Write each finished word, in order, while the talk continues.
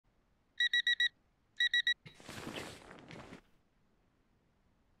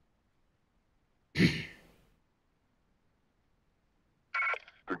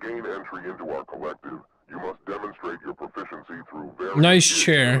To gain entry into our collective, you must demonstrate your proficiency through various Nice gigs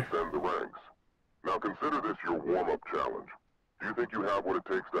chair. to ascend the ranks. Now consider this your warm-up challenge. Do you think you have what it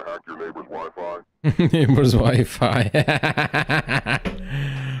takes to hack your neighbor's Wi-Fi? Neighbor's Wi-Fi.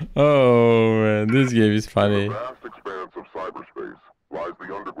 Oh man, this game is In funny. the vast expanse of cyberspace lies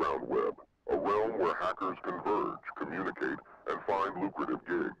the underground web, a realm where hackers converge, communicate, and find lucrative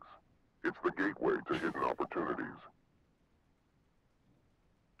gigs. It's the gateway to hidden opportunities.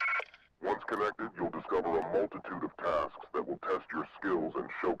 Once connected, you'll discover a multitude of tasks that will test your skills and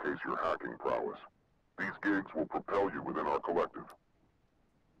showcase your hacking prowess. These gigs will propel you within our collective.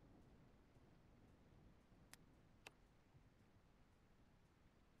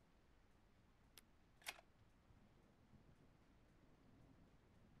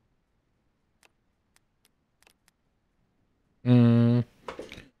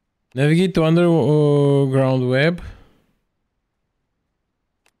 Navigate to underground web.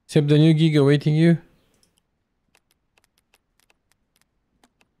 Accept the new gig awaiting you.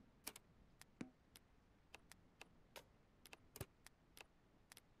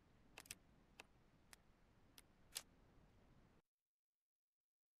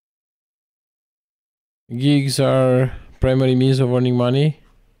 Gigs are primary means of earning money.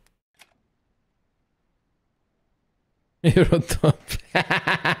 Eurotop.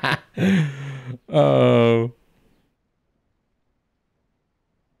 Oh.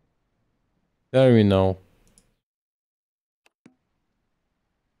 There we know.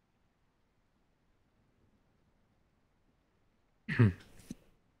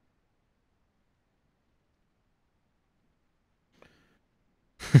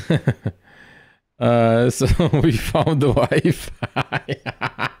 So we found the Wi-Fi.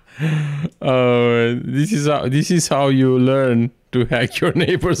 Oh, this is how you learn to hack your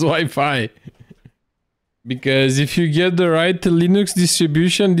neighbor's Wi-Fi. Because if you get the right Linux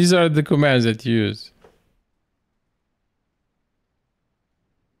distribution, these are the commands that you use.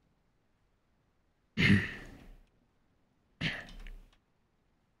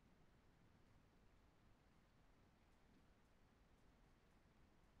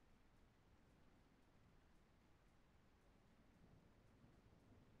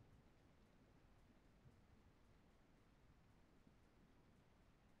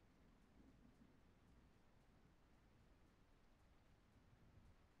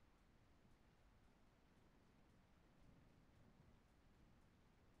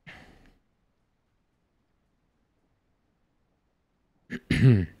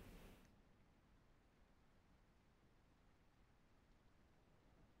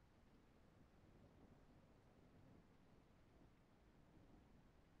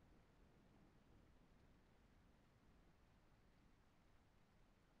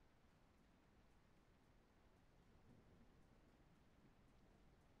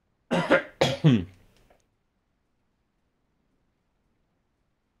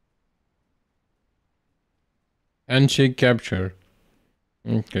 Handshake capture.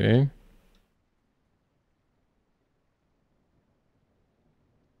 Okay.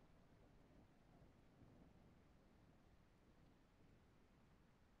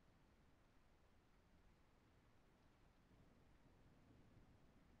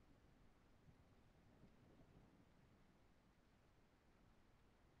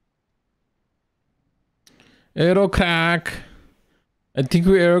 Aero crack. I think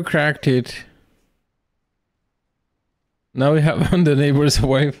we aero cracked it. Now we have on the neighbor's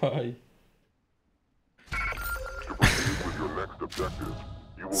Wi-Fi.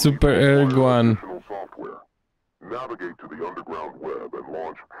 Super Erguan. Navigate to the underground web and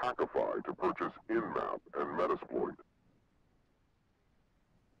launch Hackify to purchase InMap and Metasploit.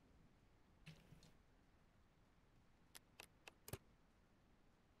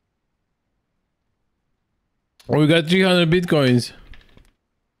 Oh, we got 300 bitcoins.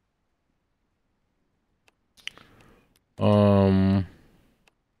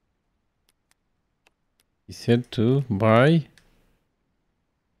 He said to buy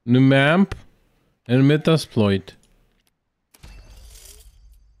Numamp and Metasploit.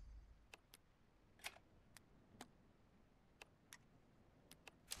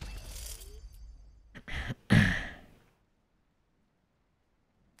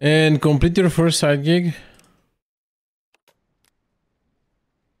 And complete your first side gig.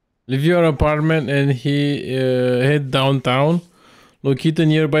 Leave your apartment and head downtown. Locate a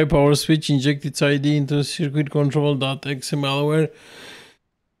nearby power switch, inject its ID into circuit control.exe malware,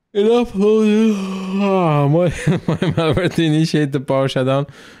 and upload my malware to initiate the power shutdown.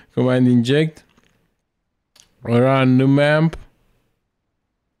 Command inject. Run Numamp.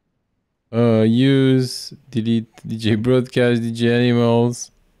 Use, delete, DJ broadcast, DJ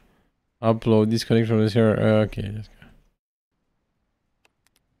animals, upload, disconnect from the server. Okay, let's go.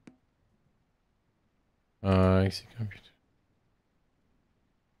 Exit computer.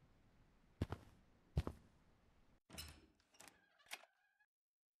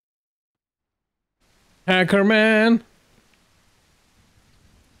 Hacker man.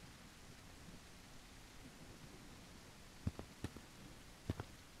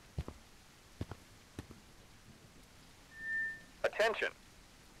 Attention.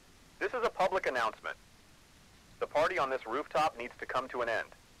 This is a public announcement. The party on this rooftop needs to come to an end.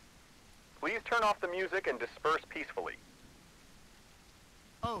 Please turn off the music and disperse peacefully.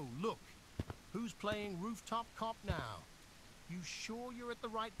 Oh, look. Who's playing Rooftop Cop now? You sure you're at the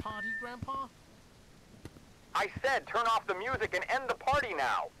right party, Grandpa? I said turn off the music and end the party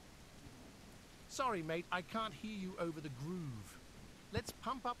now. Sorry, mate, I can't hear you over the groove. Let's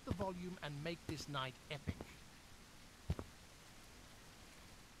pump up the volume and make this night epic.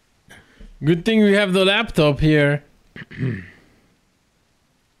 Good thing we have the laptop here.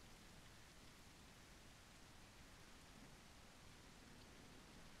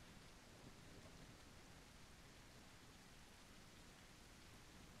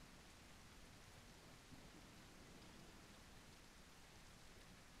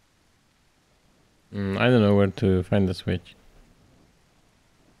 I don't know where to find the switch.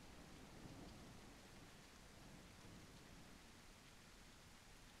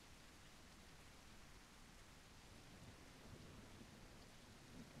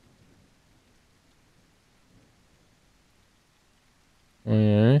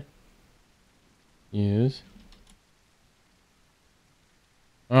 Okay. Use.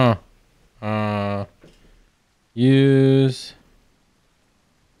 Use.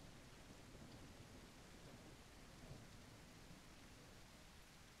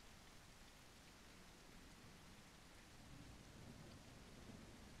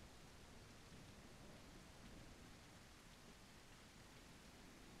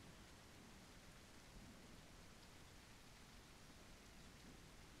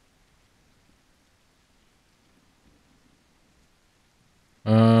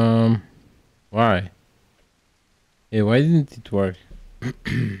 Why? Hey, why didn't it work?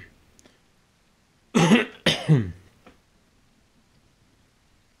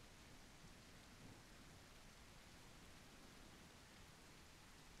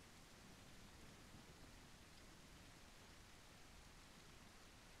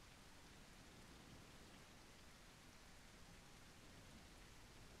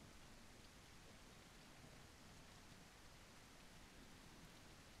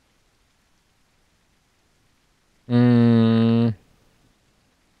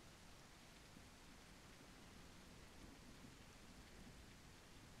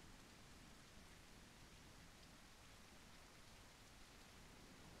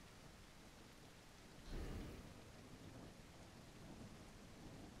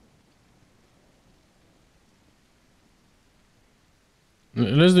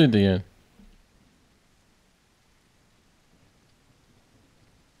 Let's do it again.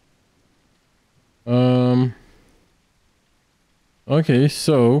 Okay,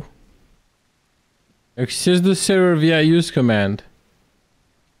 so access the server via use command.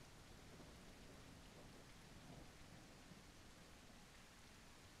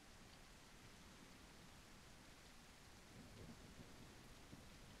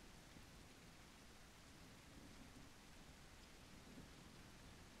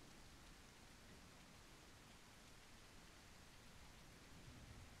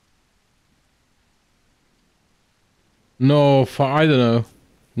 No, I don't know.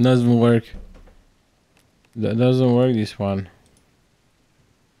 Doesn't work. That doesn't work, this one.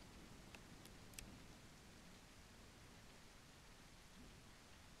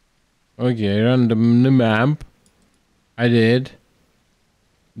 Okay, run the map. I did.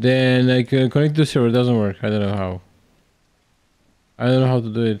 Then I can connect to the server. Doesn't work. I don't know how. I don't know how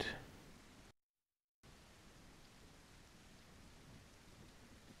to do it.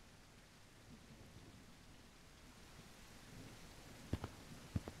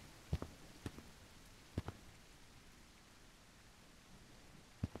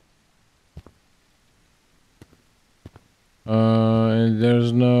 And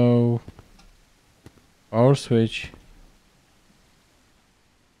there's no power switch.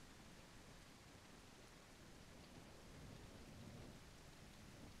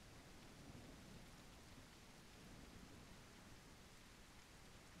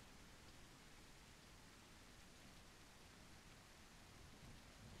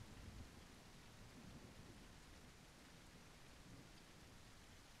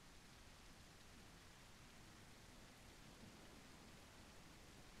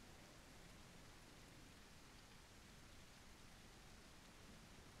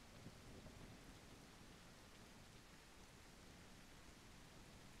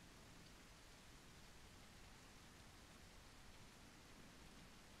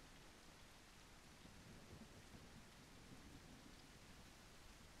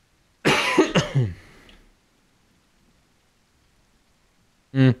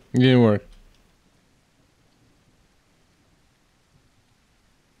 Didn't work.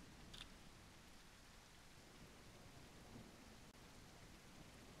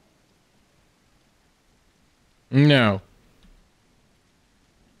 No.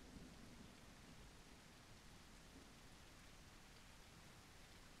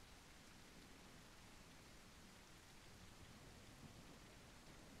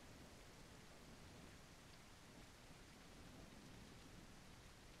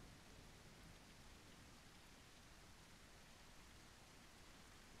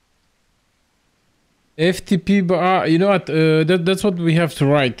 FTP, you know what? That's what we have to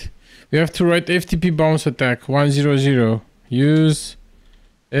write. We have to write FTP bounce attack 100. Use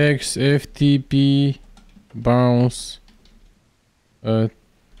X FTP bounce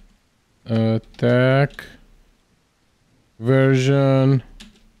attack version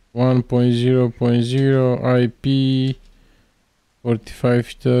 1.0.0 IP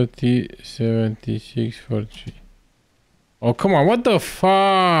 45307643. Oh, come on. What the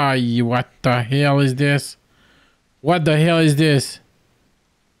fuck? What the hell is this? What the hell is this?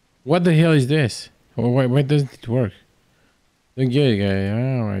 What the hell is this? Why doesn't it work? Don't get it, guy.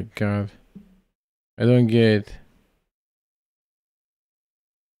 Oh my god. I don't get it.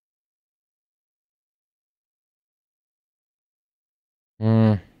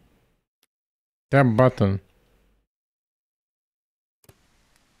 Tap button.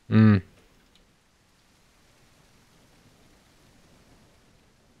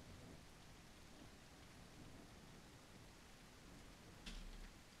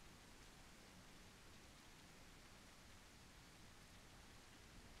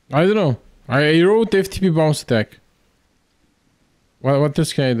 I don't know. I wrote FTP bounce attack. What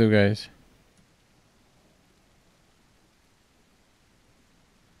else can I do, guys?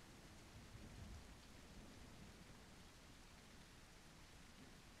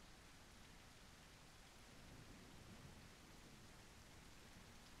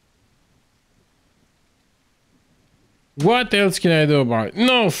 What else can I do about it?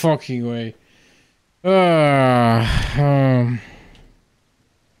 No fucking way. I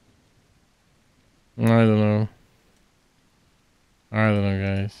don't know. I don't know,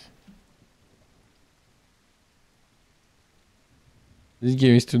 guys. This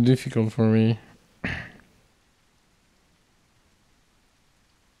game is too difficult for me.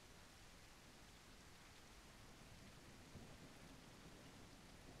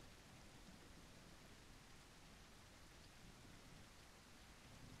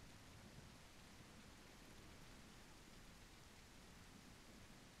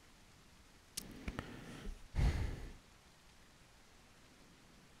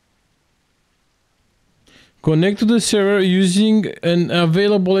 Connect to the server using an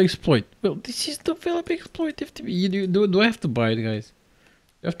available exploit. Well, this is the available exploit. Do I have to buy it, guys?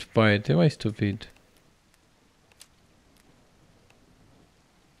 I have to buy it. Am I stupid?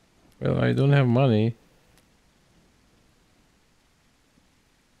 Well, I don't have money.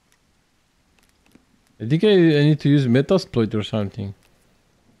 I think I need to use Metasploit or something.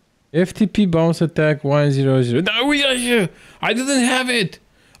 FTP bounce attack 100. No, I didn't have it.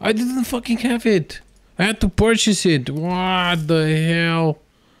 I didn't fucking have it. I had to purchase it. What the hell?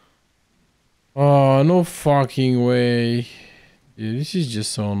 Oh, no fucking way. Dude, this is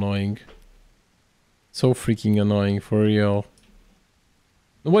just so annoying. So freaking annoying, for real.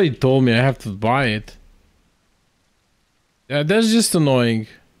 Nobody told me I have to buy it. Yeah, that's just annoying.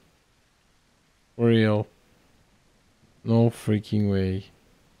 For real. No freaking way.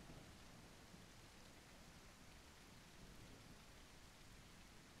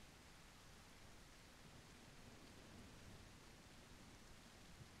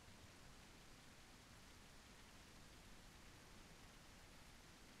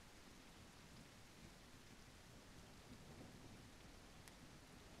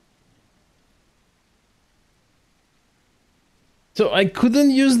 So I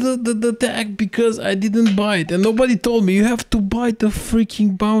couldn't use the tag because I didn't buy it. And nobody told me you have to buy the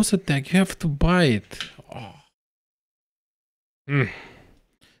freaking bounce attack. You have to buy it. Oh.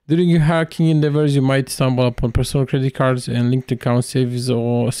 During your hacking endeavors, you might stumble upon personal credit cards and linked accounts saved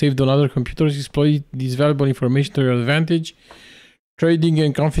on other computers. Exploit this valuable information to your advantage. Trading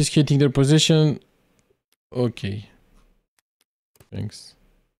and confiscating their possession. Okay. Thanks.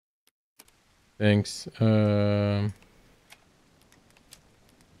 Thanks.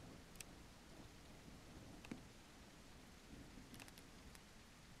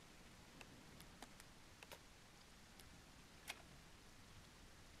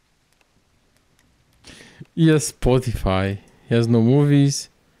 He has Spotify. He has no movies.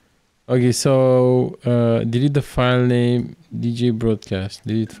 Okay, so delete the file name DJ broadcast.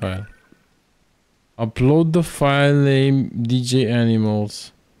 Delete file. Upload the file name DJ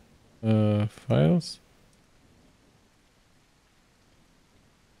animals. Files.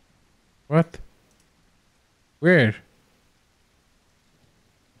 What? Where?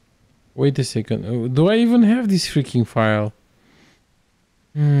 Wait a second. Do I even have this freaking file?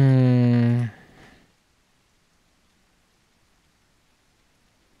 Hmm.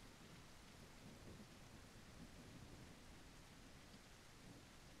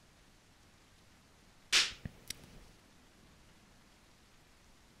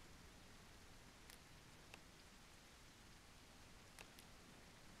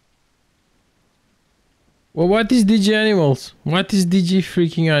 Well, what is DJ Animals? What is DJ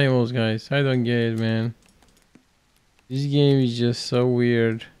freaking Animals, guys? I don't get it, man. This game is just so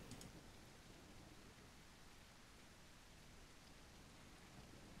weird.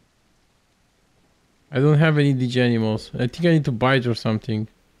 I don't have any DJ Animals. I think I need to buy it or something.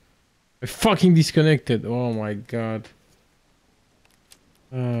 I fucking disconnected. Oh my god.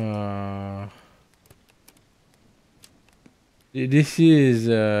 This is,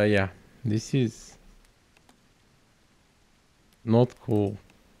 yeah. This is not cool.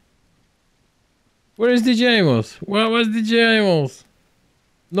 Where is DJ Animals? Where was DJ Animals?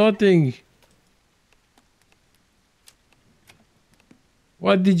 Nothing.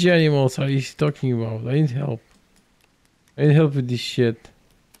 What DJ Animals are you talking about? I need help. I need help with this shit.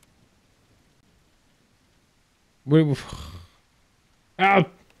 Where? Out!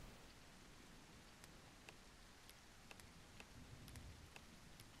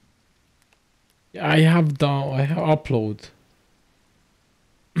 I have upload.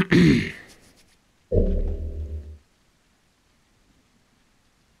 I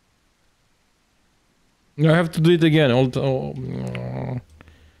have to do it again. I have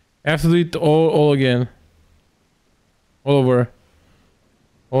to do it all again. All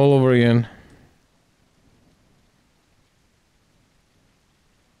over again.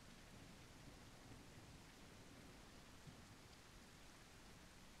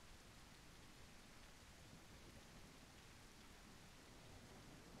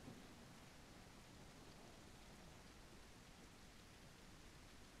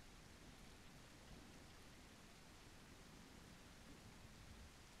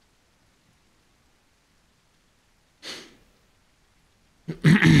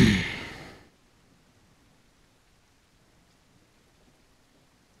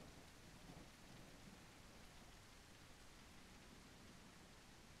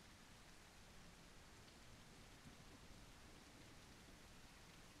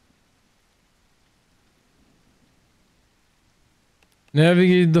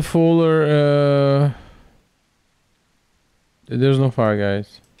 Navigate the folder. There's no file,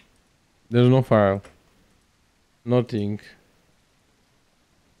 guys. There's no file. Nothing.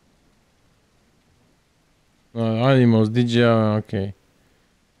 Animals, DJ, okay.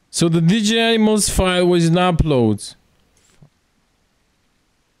 So the DJ Animals file was in uploads.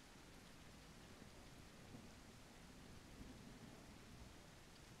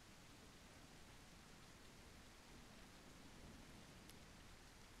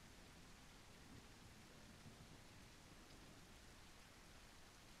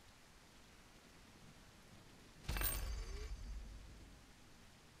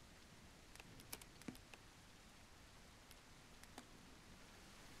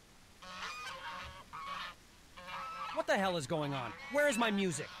 What the hell is going on? Where is my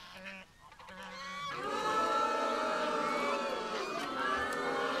music?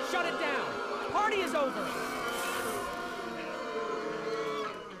 Shut it down! Party is over!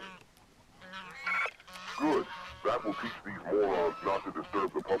 Good. That will teach these morons not to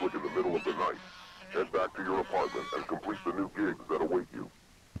disturb the public in the middle of the night. Head back to your apartment and complete the new gigs that await you.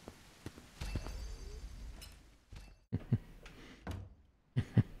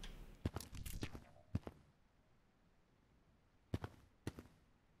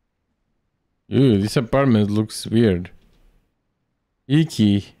 Ew, this apartment looks weird.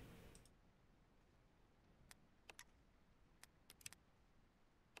 Icky.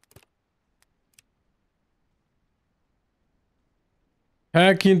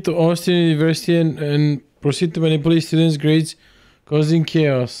 Hack into Austin University and proceed to manipulate students' grades, causing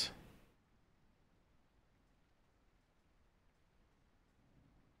chaos.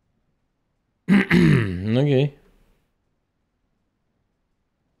 Okay.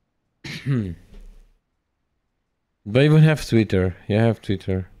 Do I even have Twitter? Yeah, I have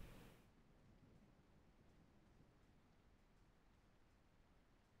Twitter.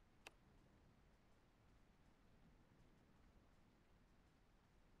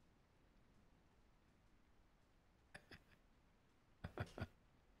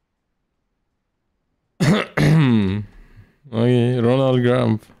 Okay, Ronald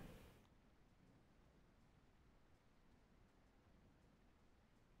Grump.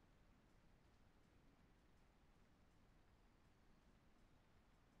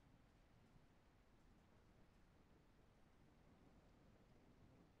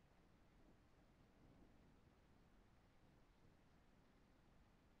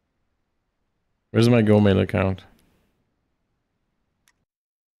 Where's my GoMail account?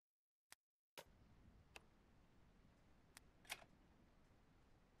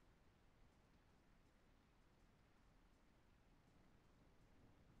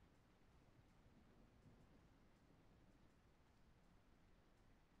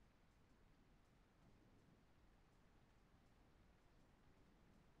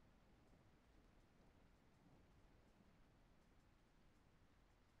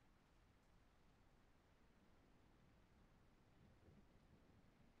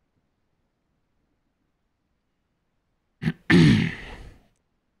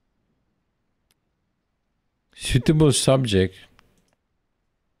 Suitable subject.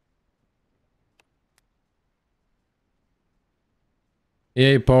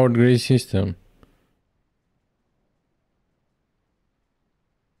 AI powered gray system.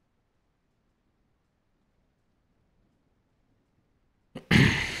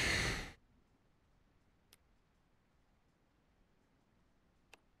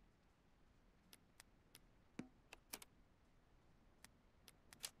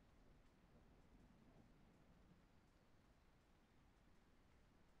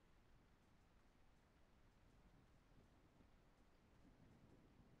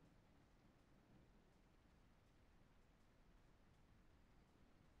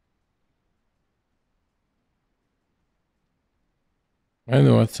 I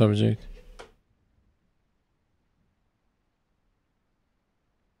know what subject.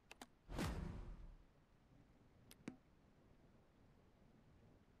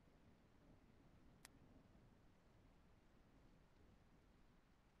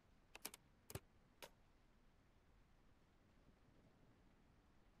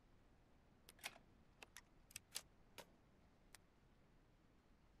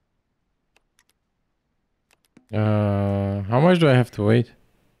 How much do I have to wait?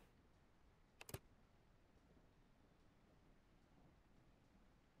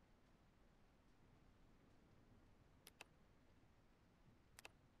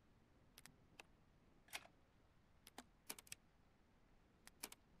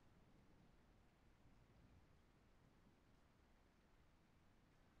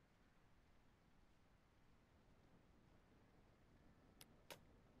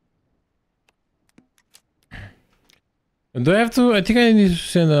 Do I have to? I think I need to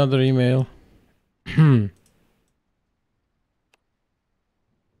send another email. Pay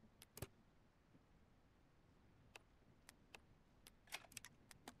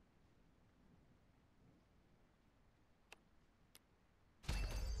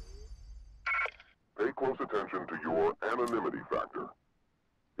close attention to your anonymity factor.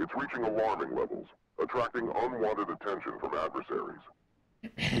 It's reaching alarming levels, attracting unwanted attention from adversaries.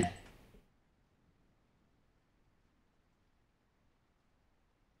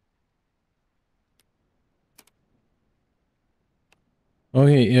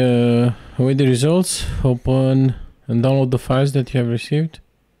 Okay, await the results. Open and download the files that you have received.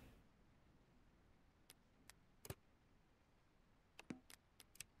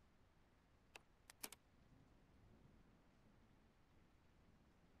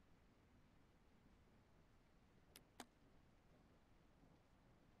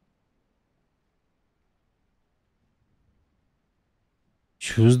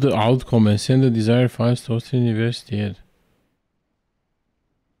 Choose the outcome and send the desired files to Austin Investigate.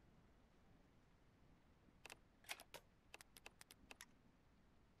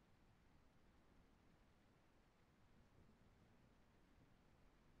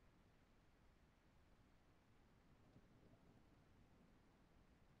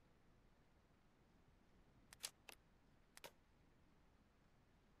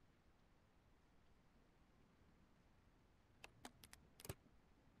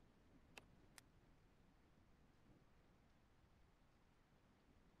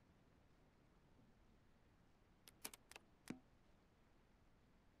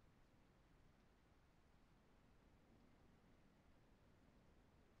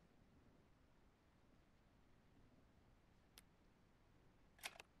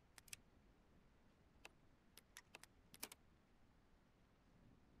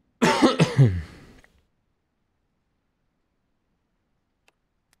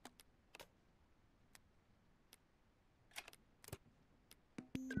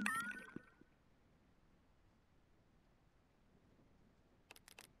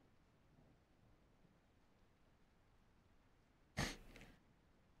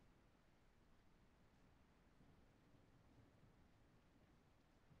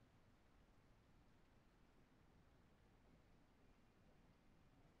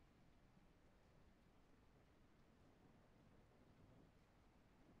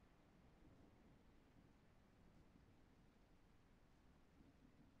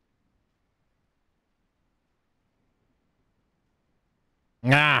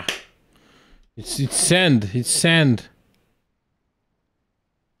 Ah! It's sand. It's sand.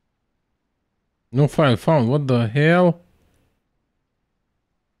 No file found. What the hell?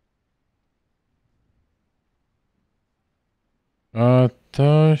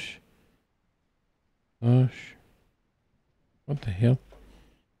 Tosh. Tosh. What the hell?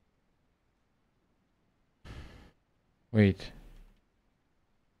 Wait.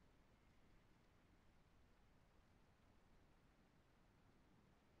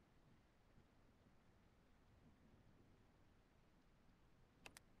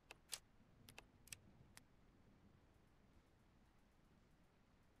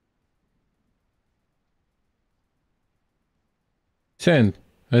 Send.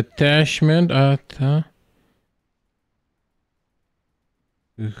 Attachment at...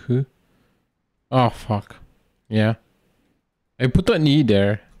 Oh, fuck. Yeah. I put an E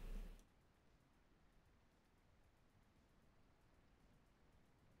there.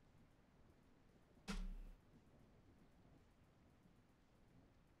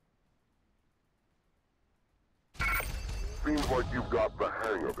 Seems like you've got the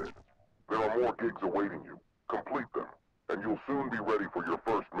hang of it. There are more gigs awaiting you. Complete them, and you'll soon be ready for your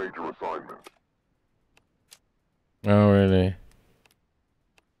first major assignment. Oh, really?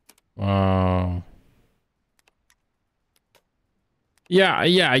 Wow. Yeah.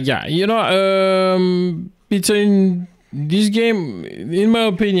 You know, it's in this game, in my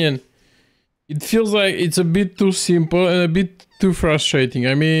opinion, it feels like it's a bit too simple and a bit too frustrating.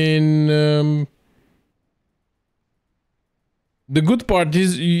 I mean, the good part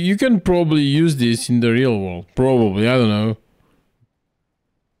is you can probably use this in the real world. Probably, I don't know.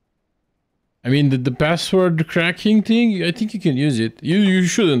 I mean, the password cracking thing, I think you can use it. You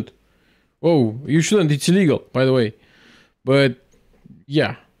shouldn't. Oh, you shouldn't. It's illegal, by the way. But,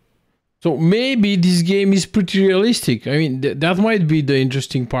 yeah. So maybe this game is pretty realistic. I mean, that might be the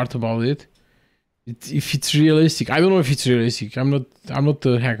interesting part about it. If it's realistic. I don't know if it's realistic. I'm not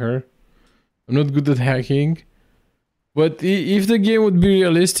a hacker. I'm not good at hacking. But if the game would be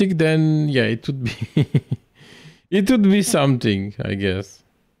realistic, then yeah, it would be it would be something, I guess.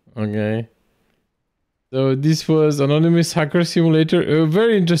 Okay. So this was Anonymous Hacker Simulator, a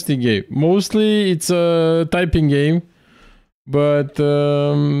very interesting game. Mostly it's a typing game, but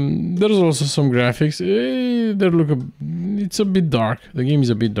there's also some graphics. It's a bit dark. The game is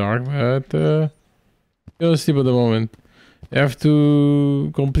a bit dark, but you'll sleep at the moment. You have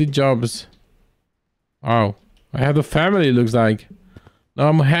to complete jobs. Wow. I have a family, it looks like. Now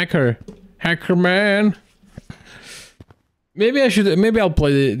I'm a hacker. Hacker man. Maybe I'll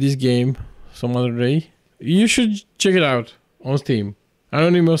play this game some other day. You should check it out on Steam.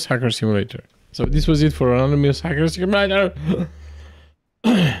 Anonymous Hacker Simulator. So this was it for Anonymous Hacker Simulator.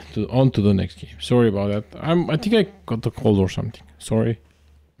 On to the next game. Sorry about that. I think I got a cold or something. Sorry.